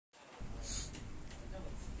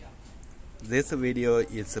This video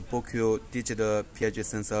is a BOQU digital pH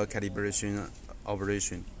sensor calibration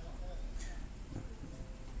operation.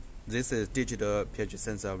 This is digital pH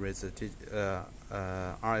sensor with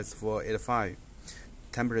RS485.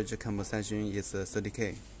 Temperature compensation is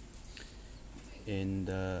 30K. And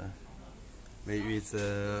we use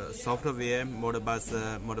software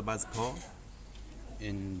Modbus Pro.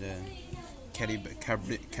 And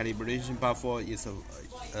calibration buffer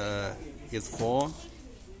is 4,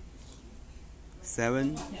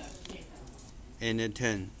 7, and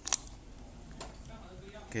 10.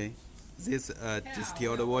 Okay, this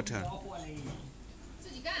distilled water.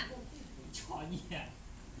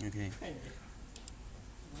 Okay.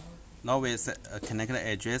 Now we connect the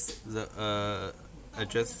address. The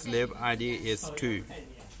address slip ID is 2.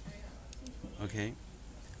 Okay.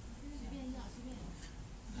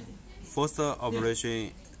 First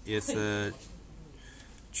operation is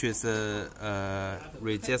choose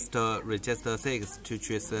register 6 to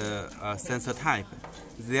choose sensor type.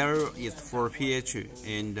 0 is for pH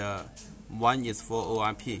and 1 is for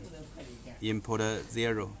ORP. Input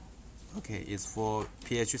 0. Okay, it's for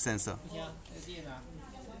pH sensor.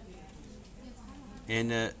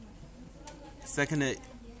 And second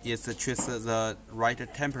is choose the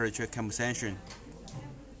right temperature compensation.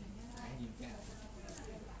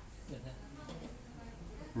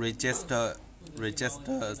 Register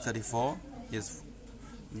 34 is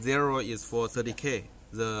 0 is for 30K.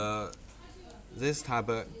 This type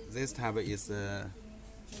is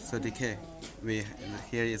 30K.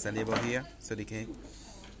 Here is a label here 30K.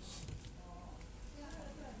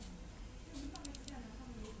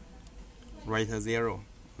 Write 0.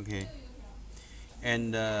 Okay.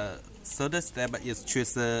 And third step is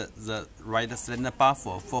choose the right standard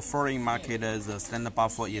buffer. For foreign market, the standard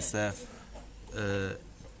buffer is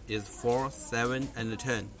 4, 7, and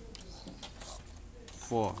 10.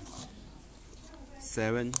 4,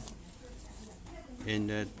 7,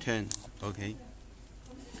 and 10. Okay.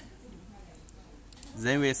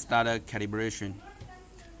 Then we start calibration.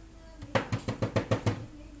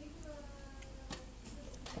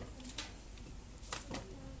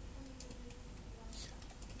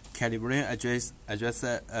 Calibration address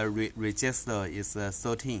register is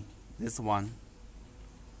 13. This one.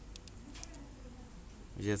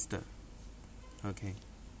 Register. Okay.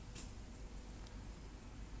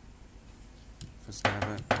 First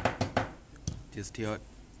step, distilled.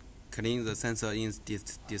 Clean the sensor in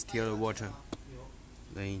distilled water.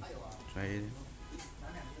 Then try it.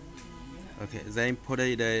 Okay. Then put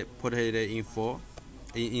it in 4.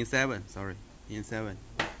 In 7. Sorry. In 7.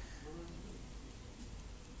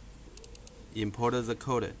 Import the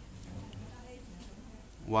code.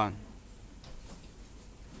 1.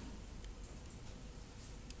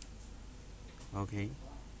 Okay.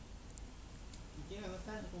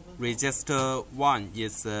 Register 1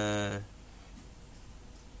 is a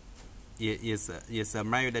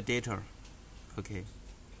manual data. Okay.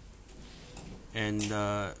 And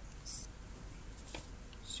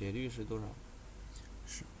斜率是多少？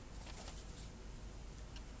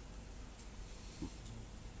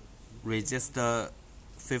 Register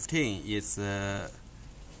 15 is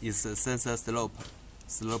sensor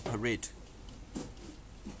slope rate.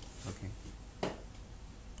 Okay.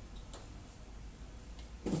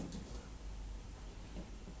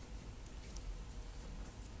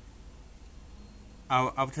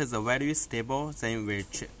 After the value is stable, then we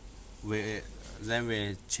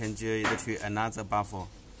change it to another buffer.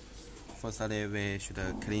 Firstly, we should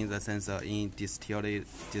clean the sensor in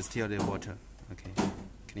distilled water. Okay,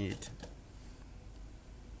 clean it.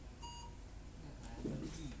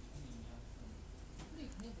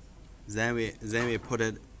 Then we put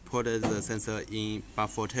the sensor in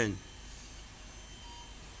buffer 10.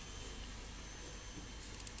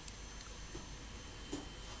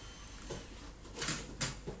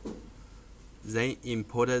 Then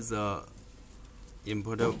import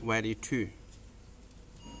value 2.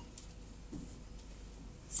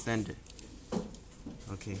 Send.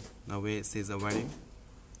 Okay, now we see the value.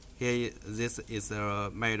 Here, this is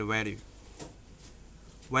a made value.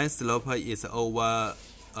 When slope is over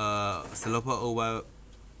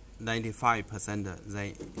 95%,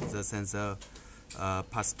 then the sensor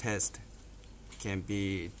pass test can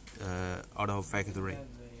be out of factory.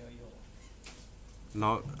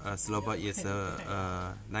 Now slope is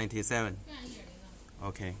 97.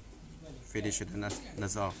 Okay, finish it.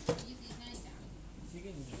 That's all.